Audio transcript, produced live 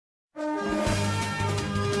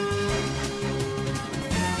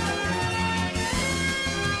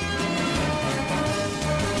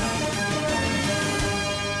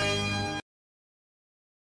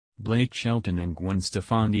Blake Shelton and Gwen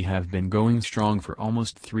Stefani have been going strong for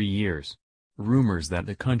almost 3 years. Rumors that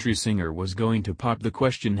the country singer was going to pop the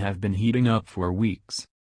question have been heating up for weeks.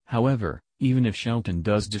 However, even if Shelton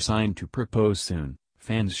does decide to propose soon,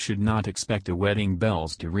 fans should not expect the wedding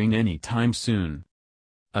bells to ring anytime soon.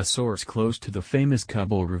 A source close to the famous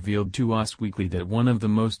couple revealed to Us Weekly that one of the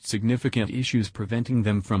most significant issues preventing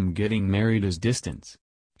them from getting married is distance.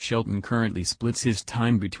 Shelton currently splits his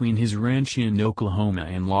time between his ranch in Oklahoma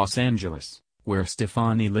and Los Angeles, where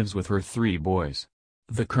Stefani lives with her 3 boys.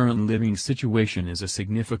 The current living situation is a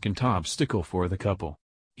significant obstacle for the couple.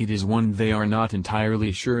 It is one they are not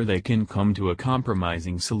entirely sure they can come to a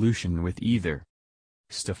compromising solution with either.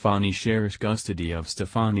 Stefani shares custody of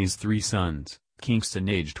Stefani's 3 sons, Kingston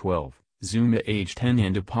age 12, Zuma age 10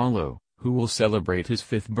 and Apollo, who will celebrate his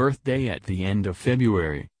 5th birthday at the end of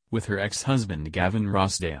February, with her ex-husband Gavin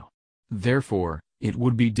Rossdale. Therefore, it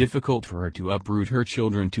would be difficult for her to uproot her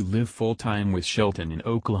children to live full-time with Shelton in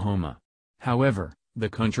Oklahoma. However, the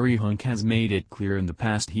country hunk has made it clear in the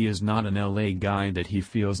past he is not an LA guy, that he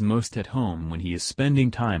feels most at home when he is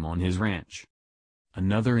spending time on his ranch.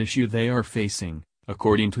 Another issue they are facing,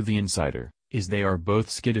 according to The Insider, is they are both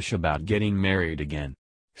skittish about getting married again.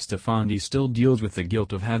 Stefani still deals with the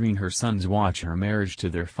guilt of having her sons watch her marriage to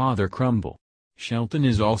their father crumble. Shelton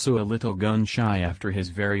is also a little gun-shy after his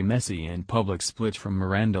very messy and public split from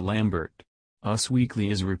Miranda Lambert. Us Weekly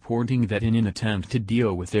is reporting that in an attempt to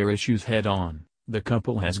deal with their issues head-on, the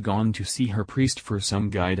couple has gone to see her priest for some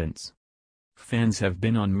guidance. Fans have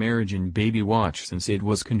been on marriage and baby watch since it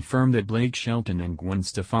was confirmed that Blake Shelton and Gwen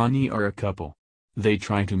Stefani are a couple. They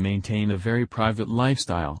try to maintain a very private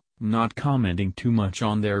lifestyle, not commenting too much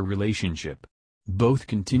on their relationship. Both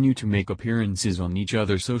continue to make appearances on each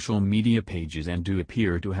other's social media pages and do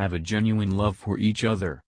appear to have a genuine love for each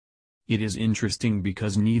other. It is interesting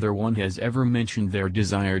because neither one has ever mentioned their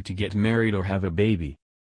desire to get married or have a baby.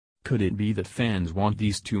 Could it be that fans want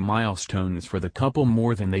these 2 milestones for the couple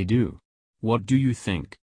more than they do? What do you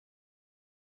think?